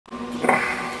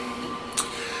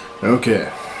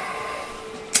Okay.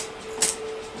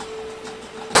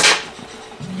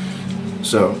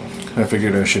 So, I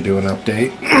figured I should do an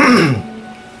update.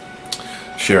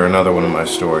 Share another one of my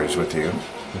stories with you.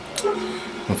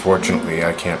 Unfortunately,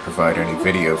 I can't provide any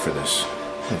video for this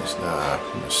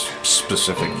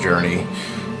specific journey.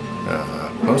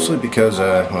 Mostly because,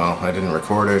 well, I didn't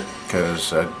record it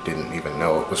because I didn't even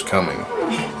know it was coming.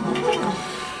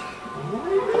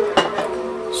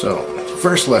 So,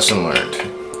 first lesson learned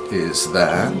is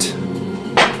that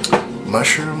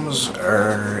mushrooms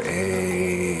are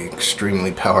a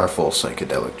extremely powerful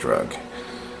psychedelic drug.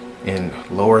 In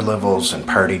lower levels and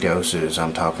party doses,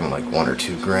 I'm talking like 1 or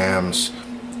 2 grams,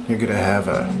 you're gonna have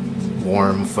a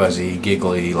warm, fuzzy,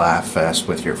 giggly laugh fest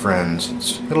with your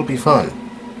friends. It'll be fun.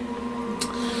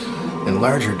 In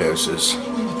larger doses,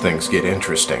 things get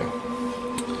interesting.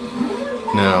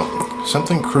 Now,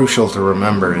 something crucial to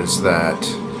remember is that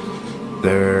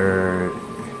there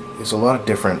is a lot of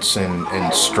difference in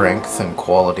strength and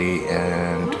quality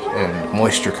and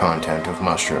moisture content of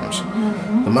mushrooms.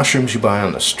 The mushrooms you buy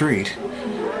on the street,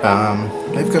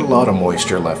 they've got a lot of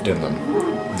moisture left in them,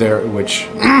 which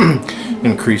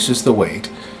increases the weight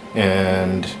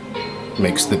and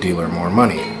makes the dealer more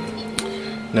money.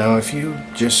 Now, if you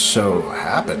just so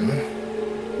happen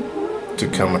to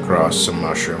come across some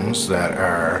mushrooms that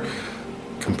are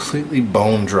completely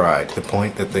bone dry to the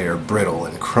point that they are brittle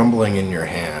and crumbling in your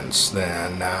hands,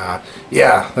 then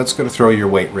yeah, that's going to throw your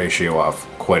weight ratio off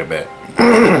quite a bit.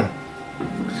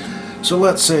 So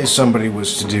let's say somebody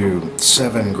was to do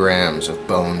 7 grams of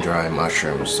bone dry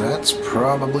mushrooms. That's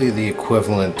probably the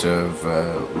equivalent of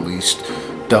at least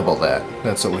double that.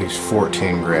 That's at least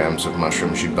 14 grams of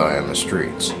mushrooms you'd buy on the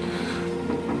streets.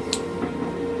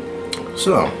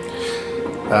 So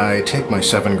I take my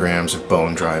 7 grams of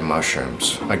bone dry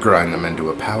mushrooms, I grind them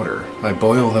into a powder, I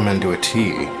boil them into a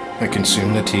tea, I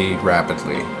consume the tea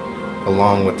rapidly,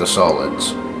 along with the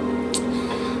solids.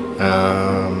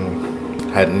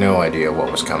 Had no idea what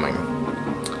was coming.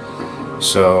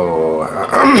 So,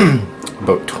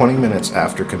 about 20 minutes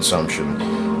after consumption,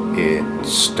 it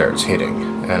starts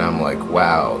hitting, and I'm like,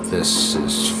 wow, this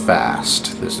is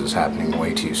fast, this is happening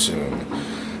way too soon.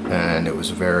 And it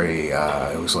was very,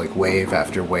 it was like wave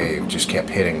after wave just kept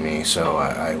hitting me, so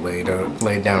I laid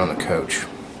down on the couch.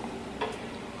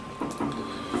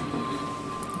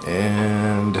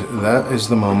 And that is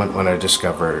the moment when I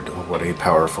discovered what a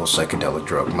powerful psychedelic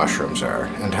drug mushrooms are,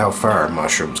 and how far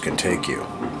mushrooms can take you.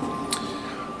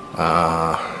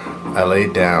 I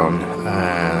laid down,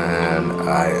 and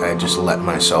I just let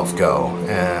myself go.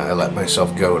 And I let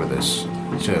myself go to this,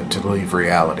 to leave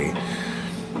reality.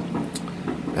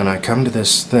 And I come to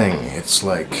this thing, it's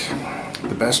like,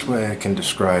 the best way I can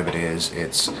describe it is,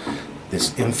 it's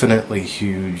this infinitely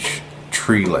huge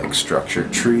tree-like structure.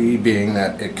 Tree being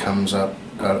that it comes up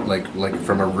like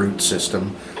from a root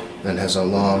system, then has a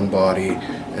long body,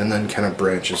 and then kind of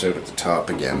branches out at the top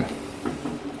again.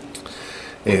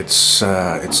 It's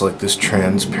like this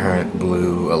transparent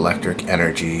blue electric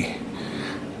energy.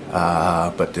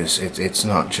 But it's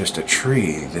not just a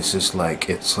tree. This is like,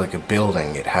 it's like a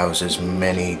building. It houses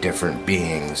many different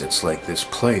beings. It's like this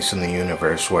place in the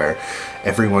universe where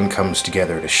everyone comes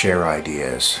together to share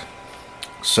ideas.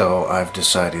 So I've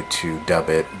decided to dub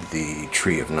it the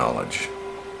Tree of Knowledge.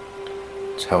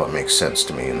 It's how it makes sense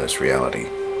to me in this reality.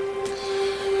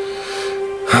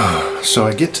 So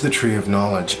I get to the Tree of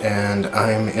Knowledge, and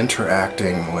I'm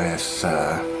interacting with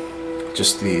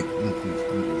just the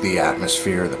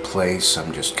atmosphere, the place.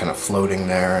 I'm just kind of floating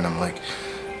there, and I'm like,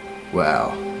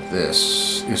 wow,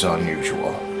 this is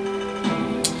unusual.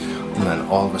 And then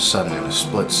all of a sudden, in a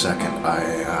split second,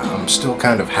 I'm still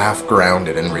kind of half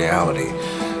grounded in reality.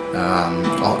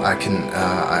 I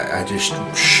just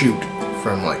shoot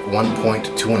from like one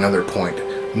point to another point,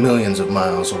 millions of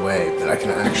miles away, and I can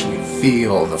actually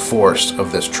feel the force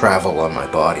of this travel on my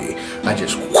body. I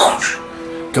just whoosh,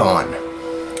 gone.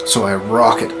 So I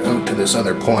rocket out to this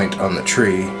other point on the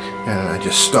tree, and I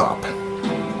just stop.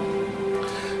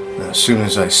 As soon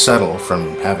as I settle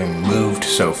from having moved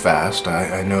so fast,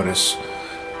 I notice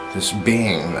this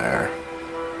being there,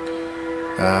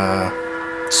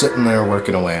 sitting there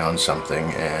working away on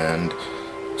something, and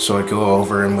so I go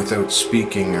over, and without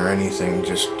speaking or anything,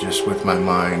 just with my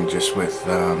mind, just with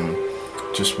you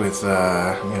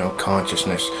know,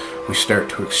 consciousness, we start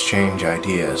to exchange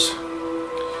ideas.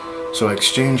 So I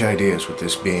exchange ideas with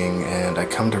this being, and I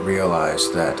come to realize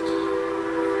that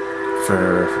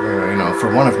for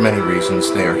one of many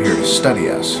reasons, they are here to study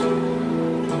us.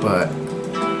 But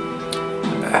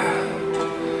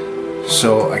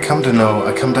so I come to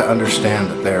understand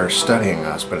that they are studying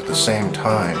us, but at the same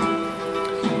time,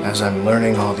 as I'm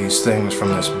learning all these things from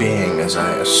this being, as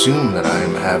I assume that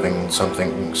I'm having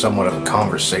somewhat of a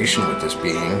conversation with this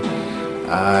being,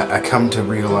 I come to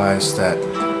realize that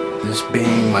this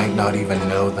being might not even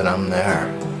know that I'm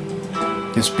there.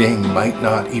 This being might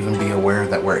not even be aware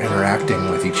that we're interacting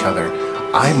with each other.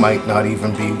 I might not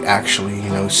even be actually,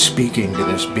 speaking to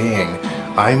this being.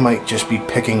 I might just be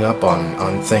picking up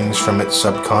on things from its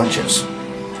subconscious.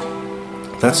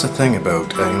 That's the thing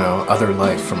about, other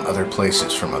life from other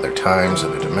places, from other times,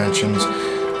 other dimensions.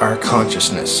 Our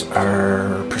consciousness,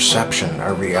 our perception,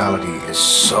 our reality is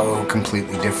so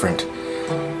completely different.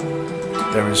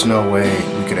 There is no way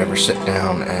we could ever sit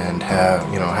down and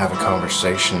have a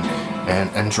conversation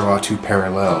and draw two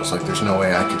parallels. Like, there's no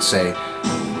way I could say,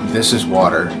 this is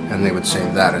water, and they would say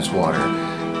that is water.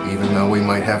 Even though we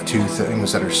might have two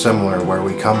things that are similar where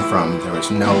we come from, there is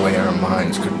no way our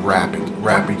minds could wrap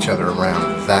each other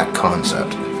around that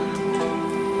concept.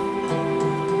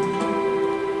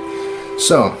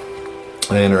 So,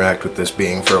 I interact with this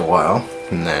being for a while,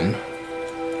 and then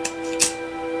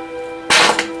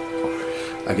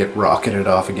I get rocketed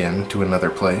off again to another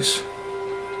place,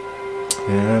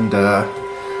 and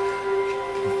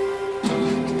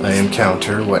I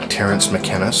encounter what Terence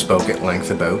McKenna spoke at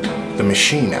length about, the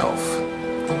Machine Elf,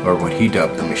 or what he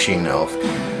dubbed the Machine Elf.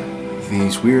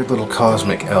 These weird little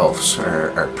cosmic elves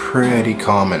are pretty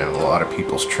common in a lot of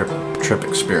people's trip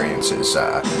experiences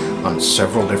on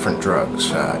several different drugs,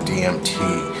 DMT,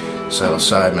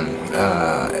 psilocybin,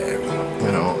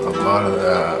 a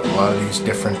lot of these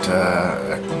different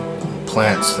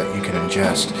plants that you can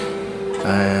ingest.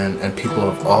 And people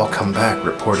have all come back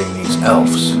reporting these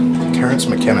elves. Terence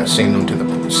McKenna seen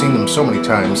them so many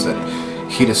times that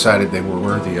he decided they were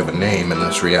worthy of a name in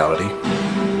this reality,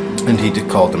 and he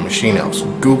called them Machine Elves.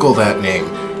 Google that name,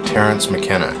 Terence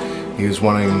McKenna. He was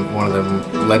one of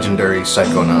the legendary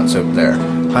psychonauts out there.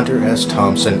 Hunter S.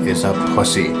 Thompson is a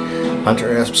pussy.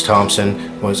 Hunter S.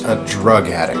 Thompson was a drug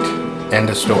addict. End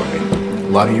of story.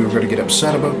 A lot of you are going to get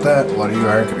upset about that, a lot of you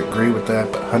aren't going to agree with that,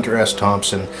 but Hunter S.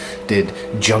 Thompson did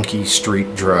junkie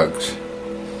street drugs.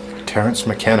 Terence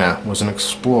McKenna was an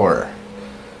explorer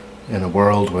in a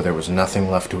world where there was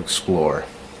nothing left to explore.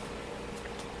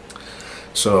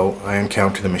 So I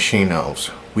encounter the Machine Elves.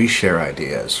 We share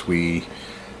ideas. We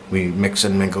mix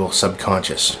and mingle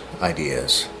subconscious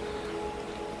ideas.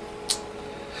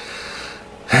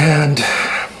 And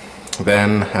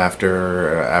then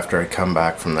after I come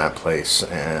back from that place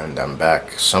and I'm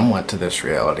back somewhat to this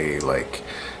reality, like,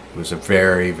 it was a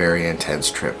very, very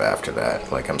intense trip after that.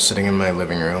 Like, I'm sitting in my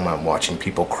living room, I'm watching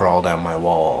people crawl down my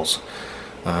walls.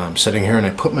 I'm sitting here and I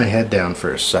put my head down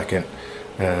for a second,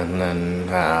 and then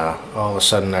all of a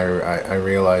sudden I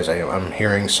realize I'm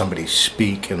hearing somebody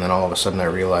speak, and then all of a sudden I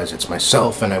realize it's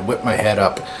myself, and I whip my head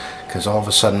up because all of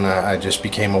a sudden I just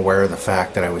became aware of the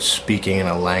fact that I was speaking in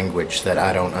a language that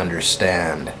I don't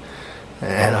understand.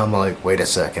 And I'm like, wait a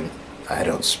second, I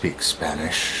don't speak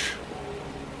Spanish.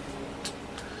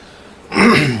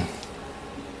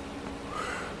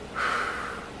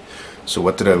 So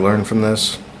what did I learn from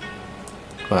this?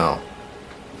 Well,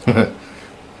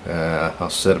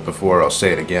 I've said it before, I'll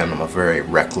say it again, I'm a very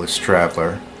reckless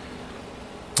traveler.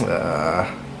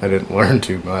 I didn't learn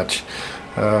too much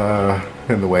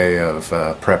in the way of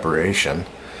preparation.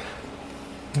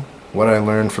 What I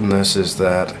learned from this is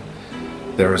that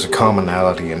there is a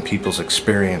commonality in people's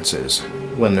experiences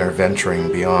when they're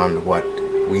venturing beyond what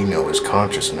we know as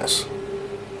consciousness.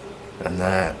 And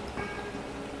that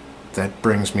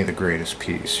brings me the greatest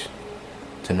peace.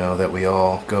 To know that we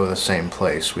all go the same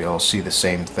place, we all see the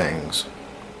same things.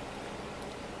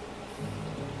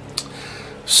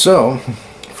 So,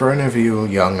 for any of you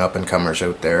young up-and-comers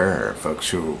out there, or folks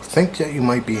who think that you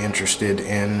might be interested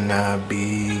in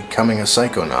becoming a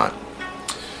psychonaut,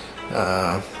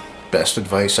 best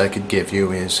advice I could give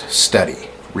you is study.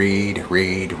 Read,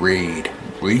 read, read.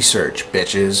 Research,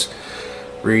 bitches.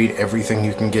 Read everything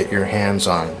you can get your hands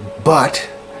on. But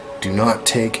do not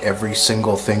take every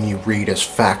single thing you read as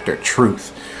fact or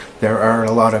truth. There are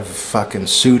a lot of fucking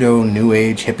pseudo new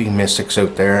age hippie mystics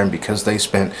out there, and because they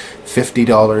spent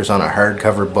 $50 on a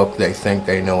hardcover book, they think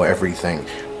they know everything.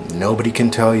 Nobody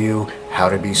can tell you how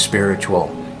to be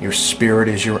spiritual. Your spirit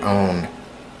is your own.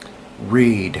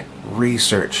 Read,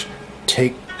 research,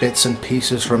 take bits and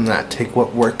pieces from that. Take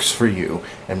what works for you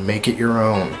and make it your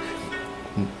own.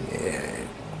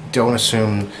 Don't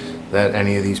assume that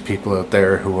any of these people out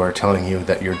there who are telling you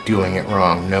that you're doing it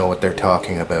wrong know what they're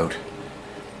talking about,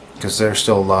 because they're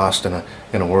still lost in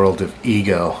a world of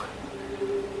ego.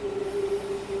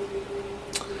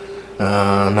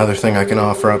 Another thing I can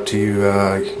offer up to you,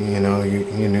 you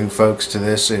new folks to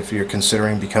this, if you're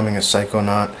considering becoming a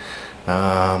psychonaut,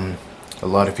 a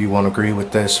lot of you won't agree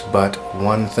with this, but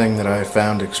one thing that I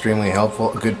found extremely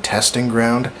helpful, a good testing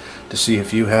ground to see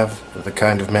if you have the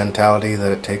kind of mentality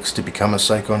that it takes to become a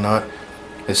psychonaut,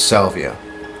 is salvia.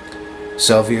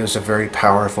 Salvia is a very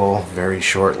powerful, very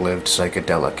short-lived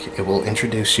psychedelic. It will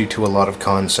introduce you to a lot of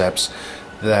concepts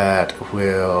that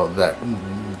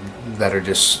are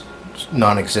just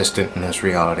non-existent in this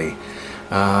reality.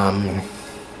 To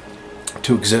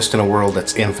exist in a world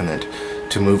that's infinite,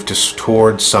 to move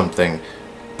towards something,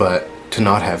 but to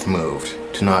not have moved,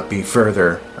 to not be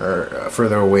further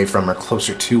away from or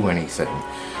closer to anything.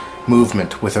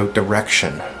 Movement without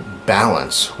direction,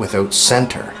 balance without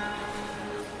center.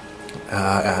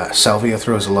 Salvia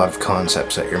throws a lot of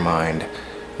concepts at your mind.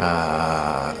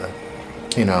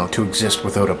 To exist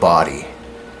without a body,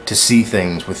 to see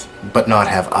things but not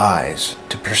have eyes,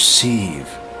 to perceive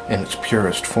in its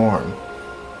purest form.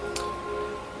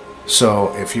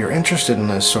 So if you're interested in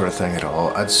this sort of thing at all,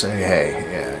 I'd say,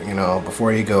 hey,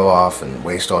 before you go off and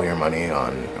waste all your money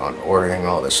on ordering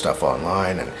all this stuff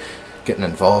online and getting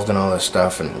involved in all this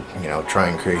stuff and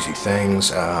trying crazy things,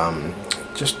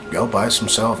 just go buy some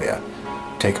salvia.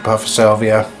 Take a puff of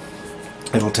salvia.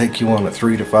 It'll take you on a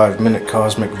 3 to 5 minute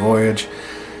cosmic voyage.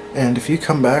 And if you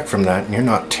come back from that and you're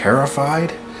not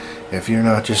terrified, if you're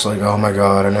not just like, oh my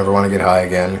god, I never want to get high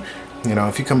again,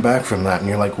 if you come back from that and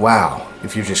you're like, wow,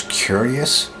 if you're just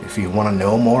curious, if you want to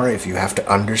know more, if you have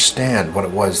to understand what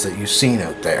it was that you've seen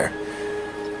out there,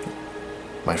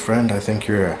 my friend, I think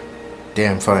you're a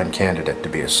damn fine candidate to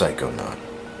be a psychonaut.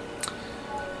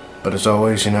 But as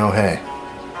always, hey,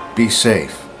 be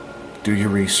safe, do your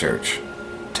research,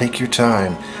 take your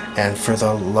time, and for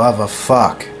the love of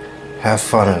fuck, have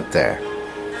fun out there.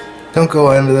 Don't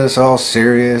go into this all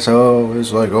serious. Oh,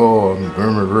 it's like, oh,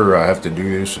 I have to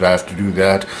do this, I have to do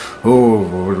that. Oh,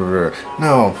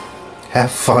 no.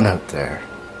 Have fun out there.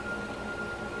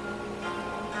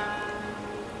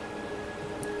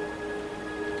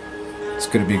 It's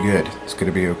gonna be good. It's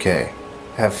gonna be okay.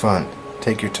 Have fun.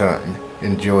 Take your time.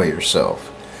 Enjoy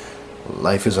yourself.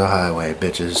 Life is a highway,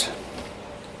 bitches.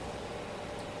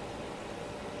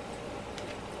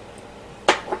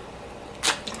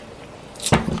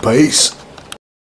 Peace.